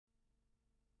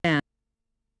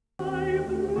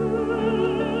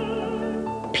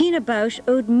Pina Bausch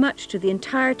owed much to the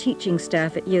entire teaching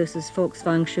staff at Jooss's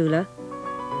Volkswangschule.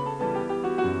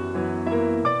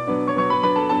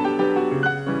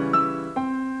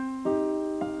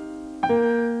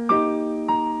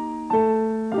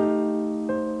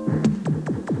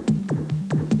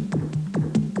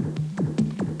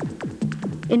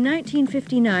 In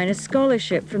 1959, a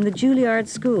scholarship from the Juilliard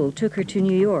School took her to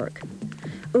New York.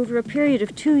 Over a period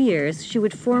of 2 years, she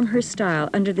would form her style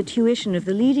under the tuition of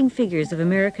the leading figures of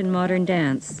American modern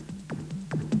dance.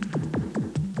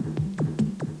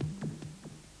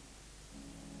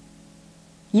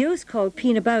 Jooss called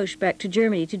Pina Bausch back to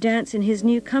Germany to dance in his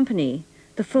new company,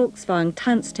 the Volkswagen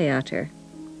Tanztheater.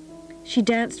 She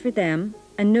danced for them,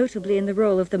 and notably in the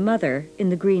role of the mother in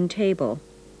The Green Table.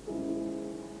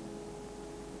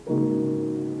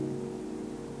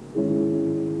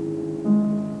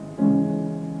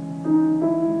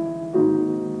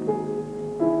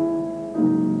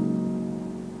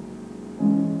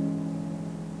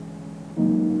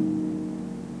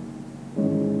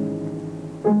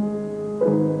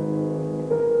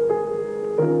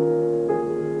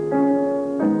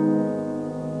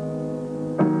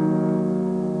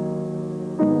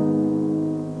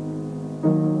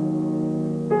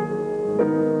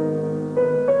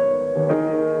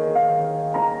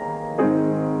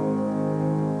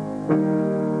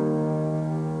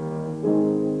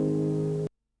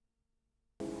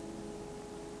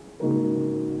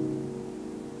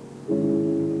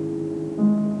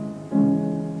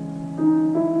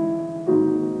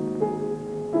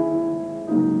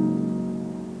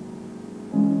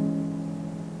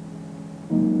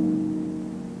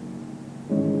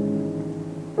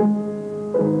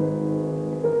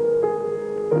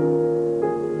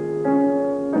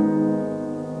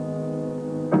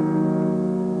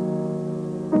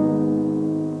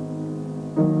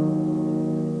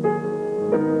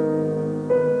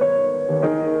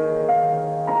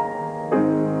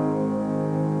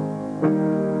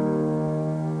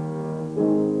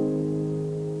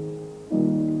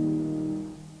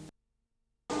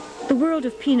 The world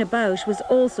of Pina Bausch was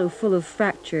also full of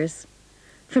fractures.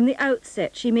 From the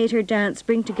outset, she made her dance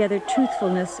bring together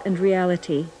truthfulness and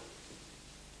reality.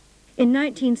 In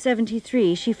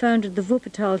 1973, she founded the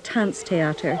Wuppertal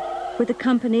Tanztheater, with a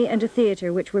company and a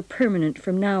theater which were permanent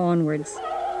from now onwards.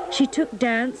 She took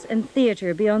dance and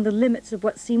theater beyond the limits of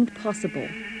what seemed possible.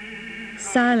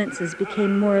 Silences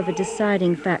became more of a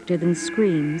deciding factor than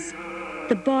screams.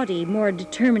 The body more a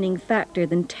determining factor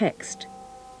than text.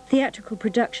 Theatrical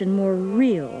production more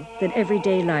real than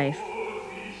everyday life.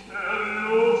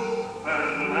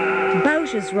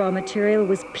 Bausch's raw material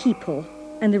was people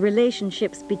and the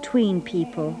relationships between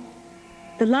people.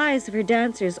 The lives of her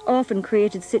dancers often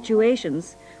created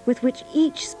situations with which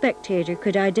each spectator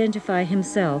could identify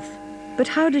himself. But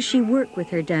how does she work with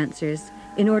her dancers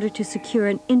in order to secure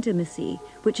an intimacy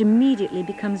which immediately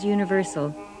becomes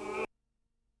universal?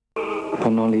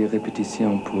 Pendant les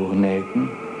répétitions pour Nelken,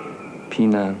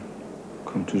 Pina,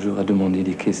 comme toujours, a demandé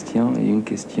des questions. Et une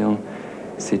question,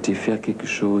 c'était faire quelque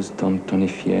chose dont on est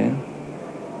fier.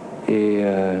 Et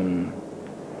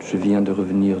je viens de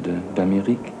revenir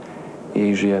d'Amérique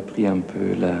et j'ai appris un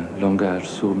peu le langage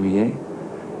sourd-muet.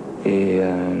 Et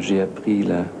j'ai appris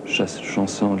la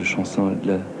chanson,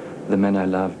 The Man I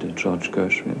Love de George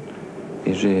Gershwin.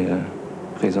 Et j'ai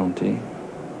présenté.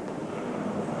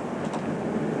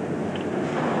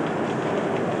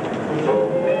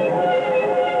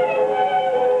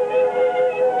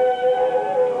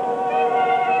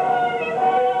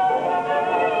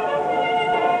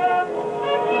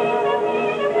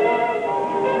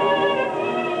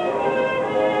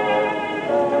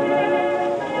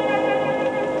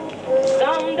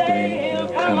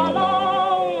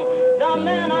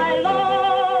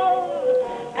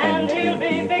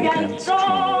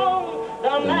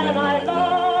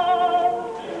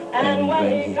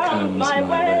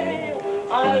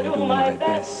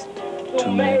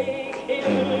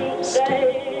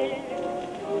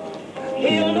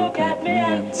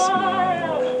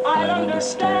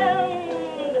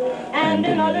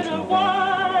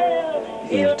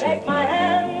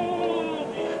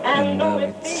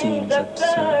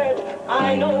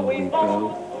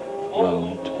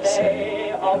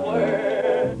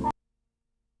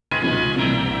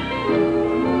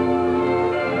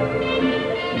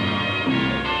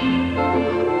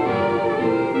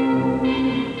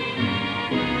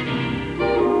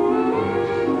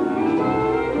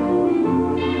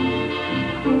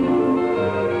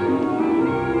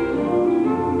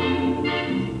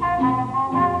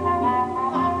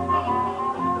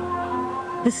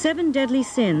 The 7 deadly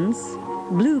sins,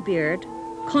 Bluebeard,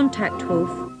 Kontakthof,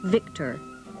 Victor,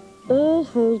 all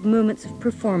hold moments of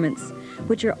performance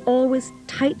which are always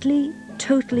tightly,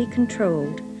 totally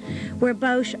controlled, where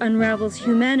Bausch unravels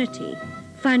humanity,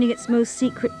 finding its most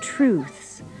secret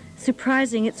truths,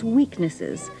 surprising its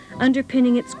weaknesses,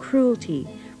 underpinning its cruelty,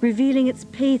 revealing its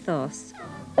pathos,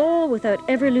 all without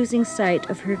ever losing sight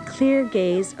of her clear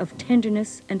gaze of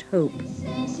tenderness and hope.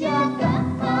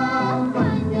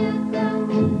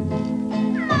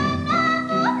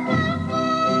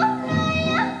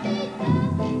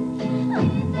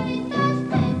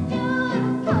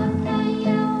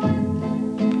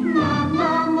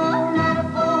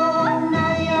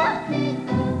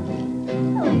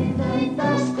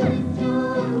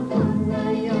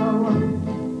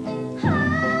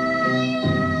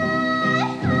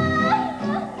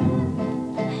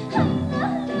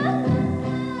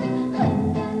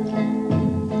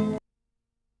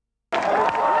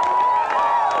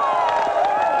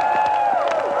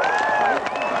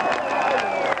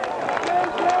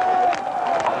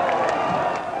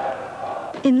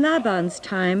 In Laban's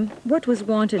time, what was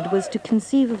wanted was to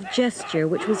conceive of gesture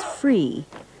which was free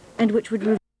and which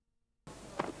would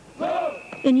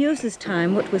In Jooss's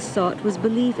time, what was sought was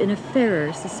belief in a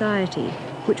fairer society,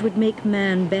 which would make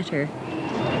man better.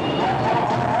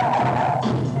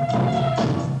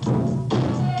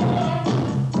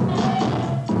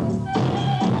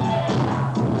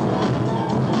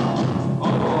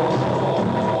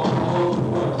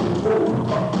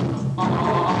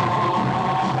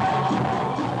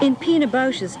 In Pina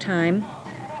Bausch's time,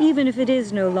 even if it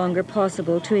is no longer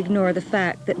possible to ignore the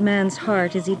fact that man's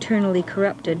heart is eternally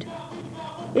corrupted,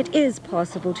 it is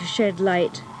possible to shed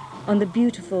light on the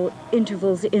beautiful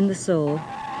intervals in the soul.